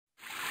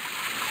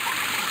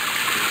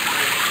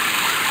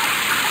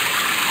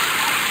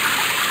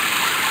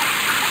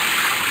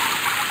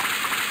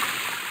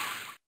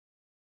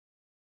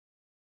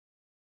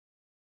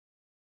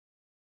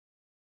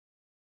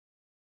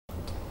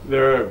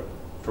There are a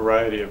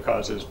variety of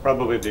causes.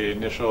 Probably the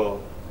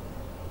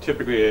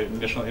typically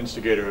initial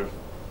instigator of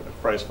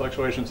price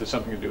fluctuations is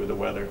something to do with the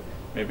weather.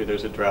 Maybe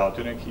there's a drought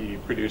in a key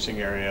producing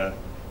area.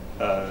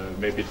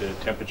 Maybe the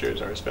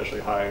temperatures are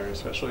especially high or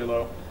especially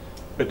low.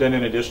 But then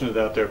in addition to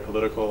that, there are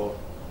political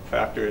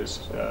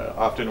factors.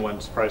 Often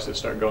once prices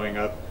start going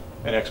up,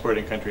 an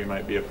exporting country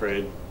might be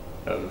afraid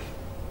of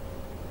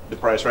the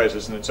price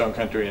rises in its own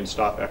country and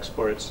stop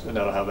exports, and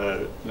that'll have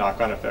a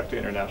knock-on effect to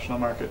international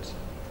markets.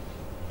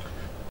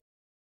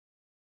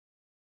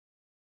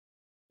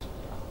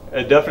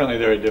 Definitely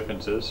there are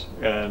differences,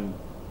 and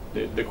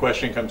the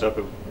question comes up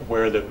of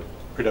where the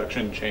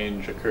production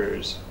change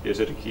occurs. Is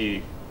it a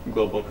key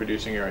global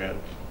producing area?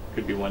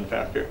 Could be one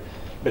factor.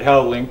 But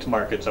how linked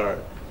markets are.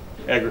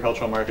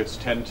 Agricultural markets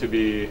tend to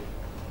be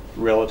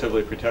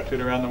relatively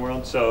protected around the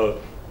world, so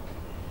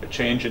a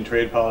change in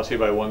trade policy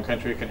by one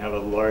country can have a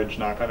large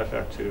knock-on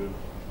effect to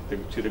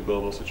the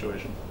global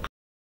situation.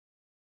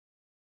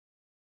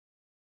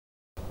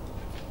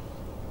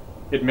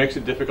 It makes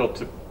it difficult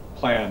to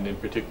plan in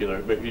particular,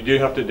 but you do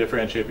have to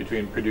differentiate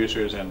between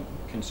producers and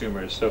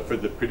consumers. So for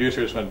the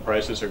producers, when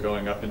prices are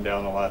going up and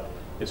down a lot,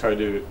 it's hard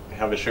to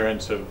have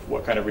assurance of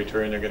what kind of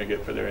return they're going to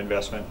get for their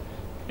investment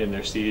in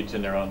their seeds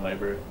and their own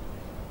labor.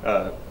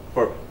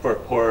 For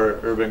poor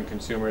urban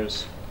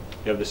consumers,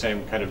 you have the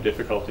same kind of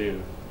difficulty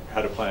of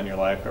how to plan your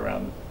life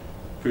around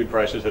food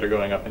prices that are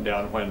going up and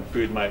down when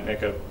food might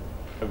make a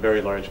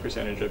very large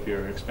percentage of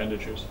your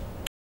expenditures.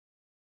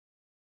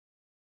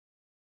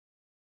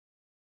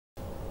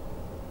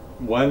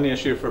 One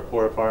issue for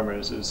poor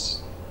farmers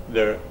is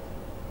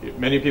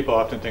many people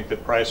often think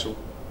that price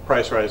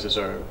rises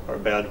are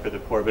bad for the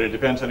poor, but it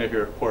depends on if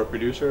you're a poor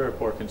producer or a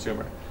poor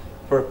consumer.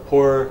 For a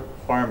poor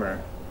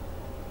farmer,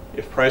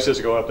 if prices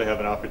go up, they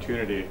have an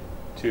opportunity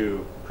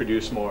to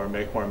produce more,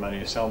 make more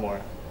money, sell more.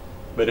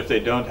 But if they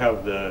don't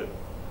have the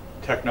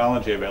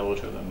technology available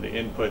to them, the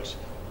inputs,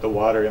 the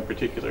water in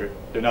particular,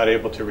 they're not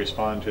able to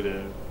respond to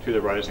the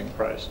rising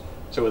price.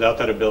 So without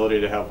that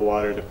ability to have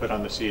water to put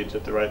on the seeds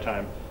at the right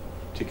time,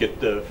 to get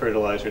the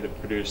fertilizer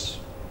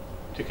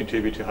to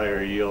contribute to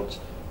higher yields,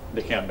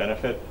 they can't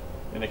benefit,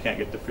 and they can't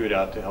get the food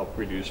out to help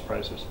reduce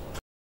prices.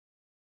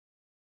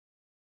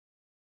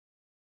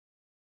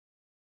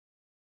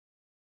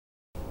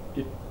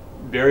 It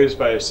varies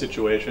by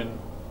situation,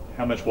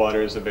 how much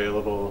water is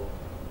available,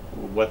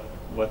 what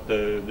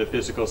the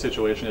physical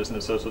situation is and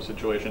the social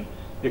situation.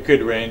 It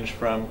could range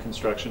from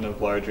construction of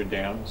larger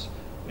dams,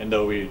 and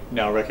though we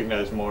now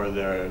recognize more of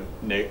their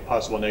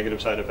possible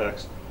negative side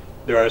effects,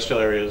 there are still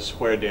areas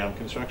where dam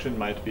construction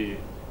might be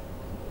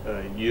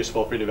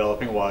useful for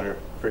developing water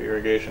for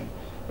irrigation.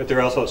 But there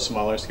are also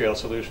smaller scale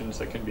solutions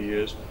that can be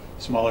used,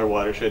 smaller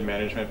watershed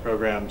management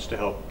programs to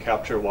help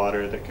capture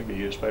water that can be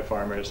used by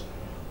farmers,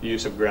 the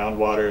use of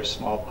groundwater,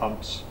 small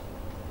pumps,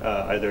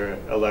 either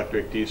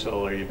electric, diesel,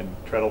 or even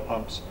treadle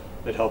pumps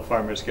that help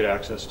farmers get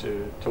access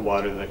to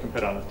water that they can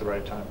put on at the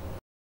right time.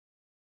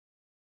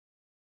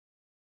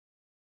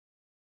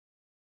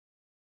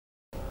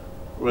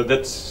 Well,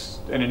 that's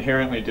an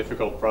inherently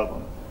difficult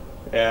problem,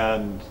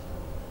 and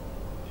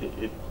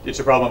it's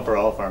a problem for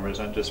all farmers,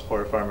 not just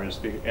poor farmers,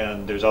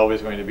 and there's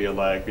always going to be a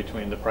lag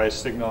between the price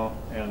signal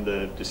and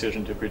the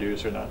decision to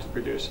produce or not to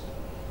produce.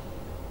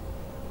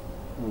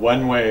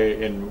 One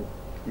way in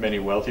many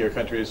wealthier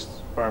countries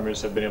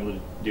farmers have been able to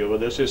deal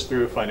with this is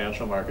through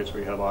financial markets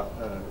where you have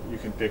you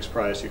can fix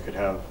price, you could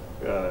have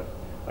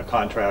a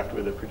contract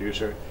with a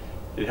producer.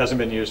 It hasn't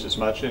been used as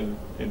much in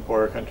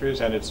poorer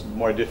countries, and it's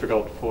more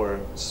difficult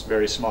for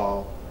very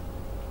small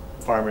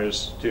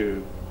farmers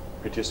to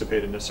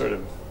participate in this sort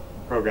of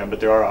program, but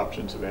there are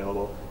options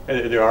available.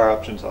 And there are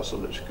options also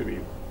that could be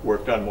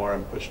worked on more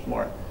and pushed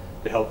more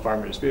to help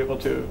farmers be able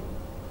to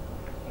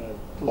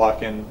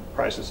lock in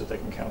prices that they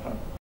can count on.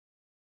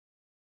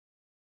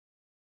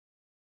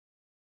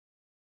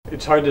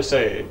 It's hard to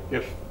say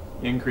if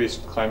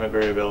increased climate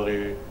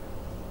variability,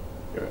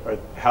 or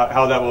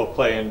how that will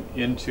play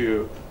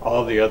into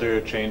all of the other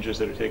changes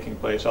that are taking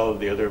place, all of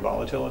the other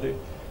volatility.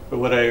 But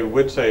what I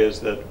would say is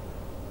that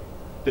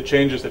the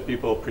changes that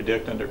people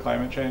predict under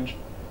climate change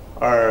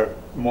are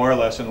more or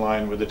less in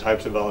line with the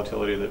types of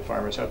volatility that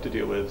farmers have to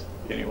deal with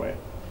anyway.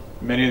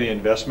 Many of the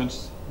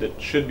investments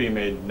that should be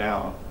made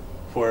now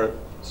for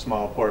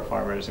small, poor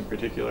farmers in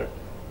particular,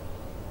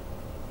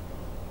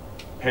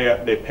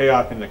 they pay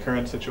off in the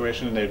current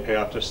situation, and they pay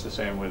off just the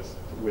same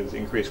with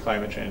increased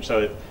climate change.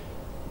 So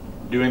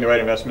doing the right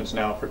investments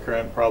now for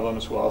current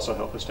problems will also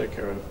help us take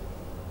care of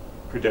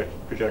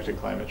projected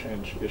climate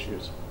change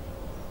issues.